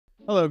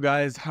Hello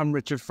guys, I'm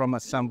Richard from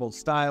Assembled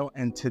Style,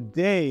 and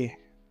today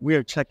we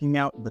are checking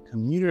out the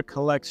Commuter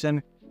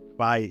collection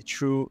by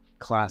True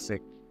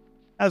Classic,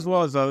 as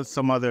well as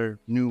some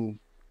other new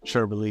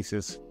shirt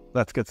releases.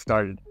 Let's get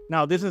started.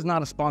 Now, this is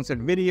not a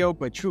sponsored video,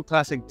 but True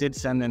Classic did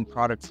send in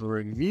products for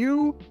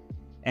review,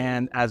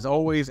 and as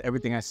always,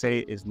 everything I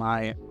say is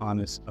my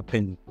honest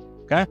opinion.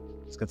 Okay,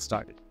 let's get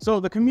started. So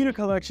the Commuter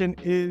collection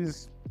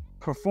is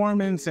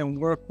performance and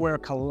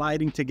workwear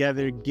colliding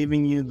together,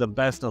 giving you the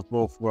best of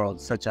both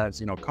worlds, such as,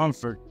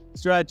 comfort,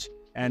 stretch,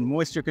 and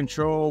moisture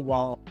control,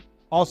 while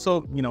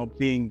also,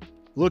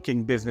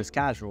 looking business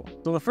casual.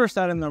 So the first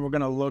item that we're going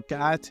to look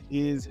at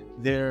is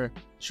their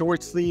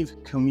short sleeve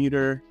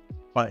commuter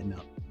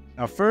button-up.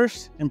 Now,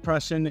 first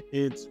impression,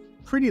 it's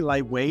pretty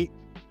lightweight,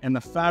 and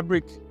the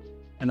fabric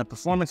and the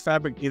performance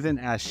fabric isn't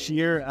as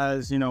sheer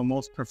as,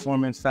 most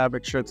performance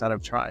fabric shirts that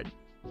I've tried.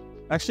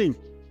 Actually,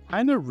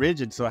 kind of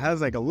rigid, so it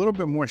has like a little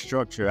bit more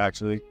structure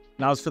actually.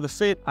 Now, as for the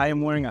fit, I am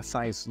wearing a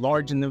size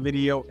large in the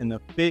video, and the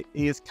fit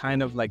is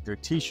kind of like their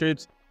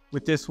t-shirts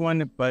with this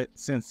one, but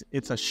since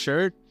it's a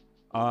shirt,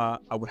 I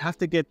would have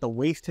to get the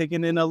waist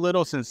taken in a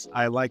little since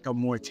I like a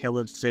more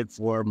tailored fit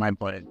for my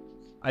button.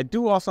 I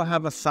do also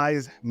have a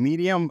size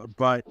medium,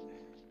 but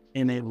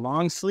in a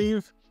long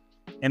sleeve,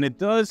 and it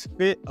does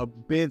fit a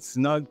bit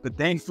snug, but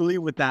thankfully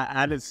with that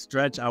added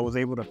stretch, I was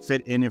able to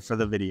fit in it for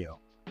the video.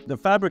 The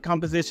fabric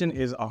composition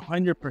is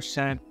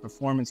 100%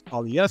 performance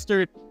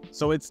polyester,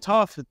 so it's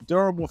tough,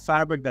 durable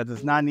fabric that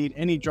does not need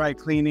any dry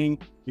cleaning.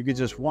 You could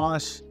just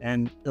wash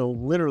and it'll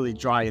literally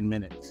dry in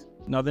minutes.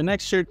 Now, the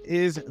next shirt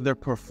is their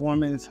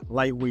performance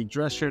lightweight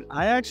dress shirt.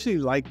 I actually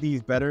like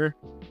these better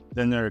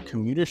than their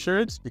commuter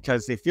shirts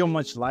because they feel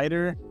much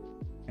lighter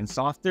and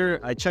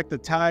softer. I checked the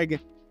tag.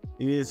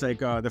 It is like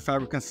the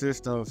fabric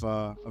consists of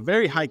a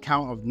very high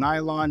count of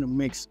nylon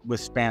mixed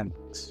with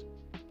spandex.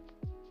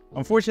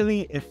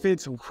 Unfortunately, it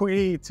fits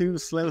way too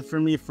slim for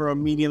me for a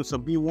medium, so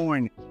be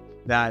warned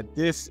that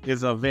this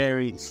is a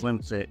very slim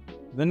fit.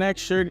 The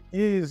next shirt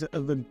is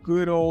the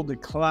good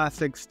old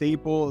classic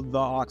staple, the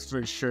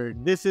Oxford shirt.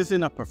 This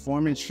isn't a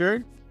performance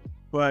shirt,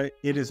 but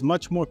it is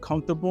much more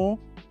comfortable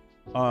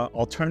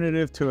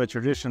alternative to a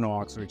traditional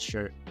Oxford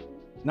shirt.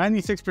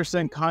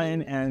 96%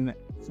 cotton and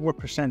 4%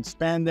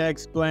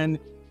 spandex blend,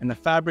 and the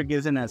fabric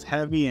isn't as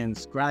heavy and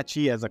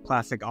scratchy as a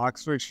classic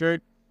Oxford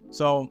shirt.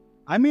 So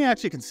I may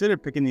actually consider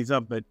picking these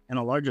up, but in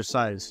a larger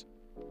size.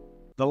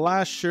 The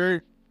last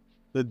shirt,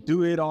 the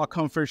Do It All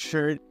Comfort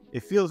shirt,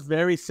 it feels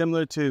very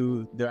similar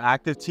to their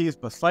active tees,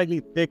 but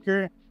slightly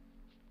thicker.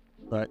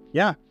 But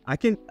yeah, I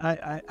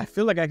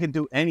feel like I can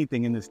do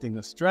anything in this thing.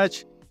 The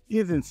stretch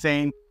is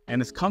insane,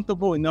 and it's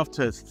comfortable enough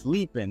to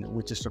sleep in,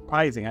 which is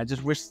surprising. I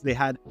just wish they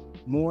had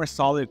more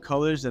solid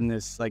colors than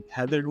this like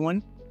heathered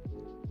one.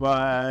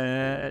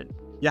 But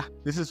yeah,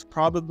 this is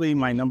probably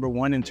my number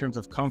one in terms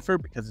of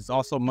comfort because it's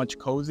also much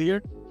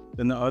cozier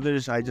than the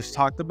others I just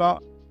talked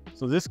about.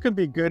 So this could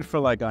be good for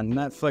like a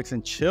Netflix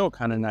and chill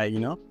kind of night,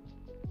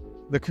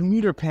 The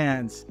Commuter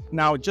Pants.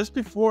 Now, just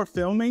before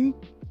filming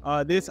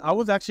this, I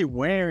was actually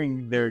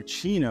wearing their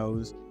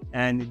chinos,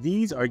 and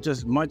these are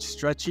just much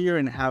stretchier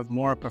and have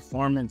more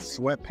performance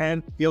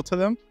sweatpant feel to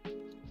them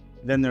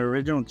than their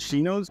original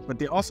chinos. But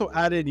they also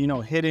added,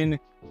 hidden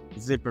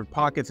zippered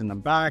pockets in the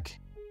back,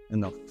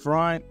 in the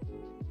front,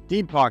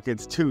 deep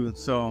pockets too.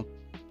 So,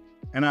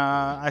 and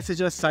I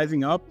suggest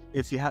sizing up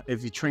if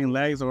you train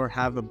legs or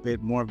have a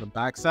bit more of a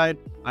backside.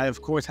 I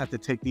of course have to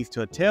take these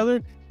to a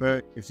tailor,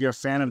 but if you're a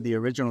fan of the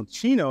original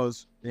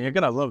chinos, then you're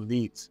gonna love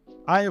these.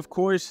 I of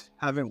course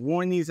haven't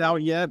worn these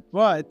out yet,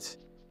 but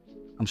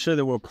I'm sure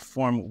they will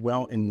perform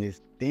well in this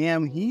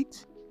damn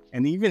heat.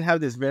 And they even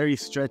have this very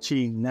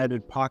stretchy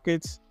netted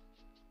pockets,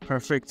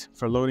 perfect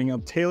for loading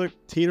up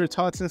tater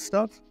tots and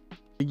stuff.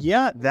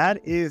 Yeah, that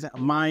is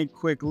my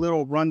quick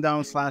little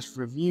rundown /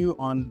 review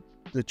on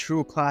the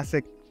True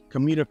Classic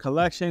Commuter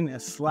collection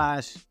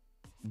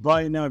 /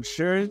 button-up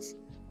shirts.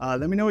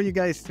 Let me know what you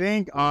guys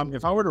think.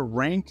 If I were to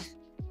rank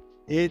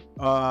it,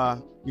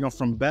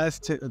 from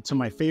best to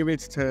my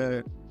favorites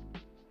to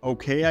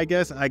okay, I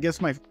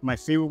guess my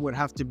favorite would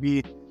have to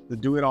be the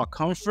Do It All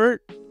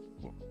Comfort.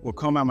 Will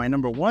come at my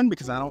number one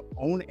because I don't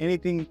own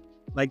anything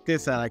like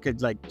this that I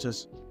could like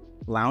just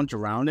lounge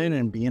around in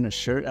and be in a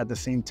shirt at the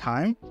same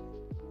time.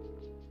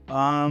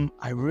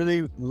 I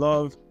really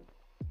love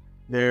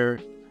their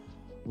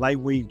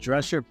lightweight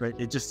dress shirt, but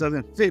it just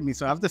doesn't fit me,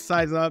 so I have to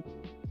size up.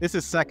 This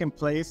is second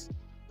place.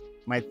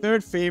 My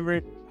third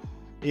favorite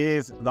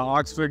is the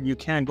Oxford. You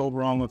can't go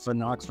wrong with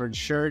an Oxford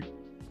shirt,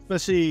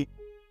 especially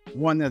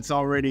one that's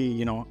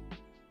already,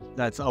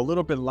 that's a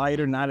little bit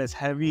lighter, not as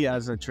heavy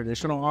as a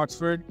traditional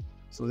Oxford.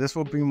 So this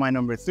will be my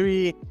number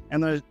 3.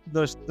 And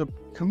the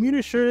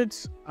commuter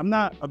shirts, I'm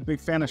not a big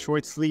fan of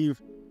short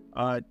sleeve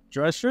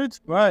dress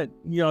shirts, but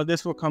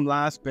this will come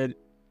last. But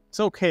it's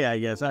okay, I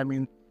guess. I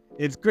mean,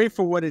 it's great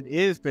for what it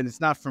is, but it's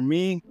not for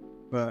me.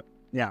 But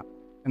yeah,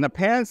 and the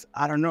pants,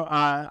 I don't know,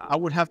 I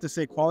would have to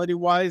say quality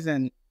wise,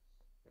 and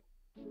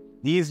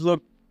these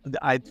look,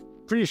 I'm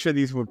pretty sure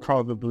these would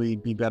probably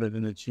be better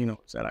than the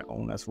chinos that I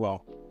own as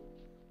well.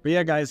 But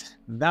yeah, guys,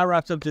 that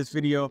wraps up this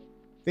video.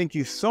 Thank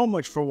you so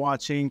much for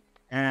watching.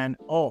 And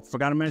oh,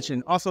 forgot to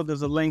mention, also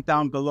there's a link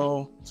down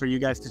below for you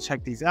guys to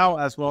check these out,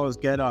 as well as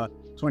get a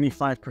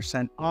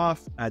 25%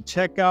 off at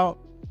checkout.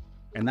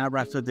 And that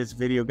wraps up this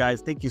video,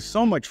 guys. Thank you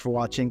so much for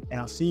watching, and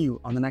I'll see you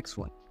on the next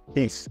one.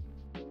 Peace.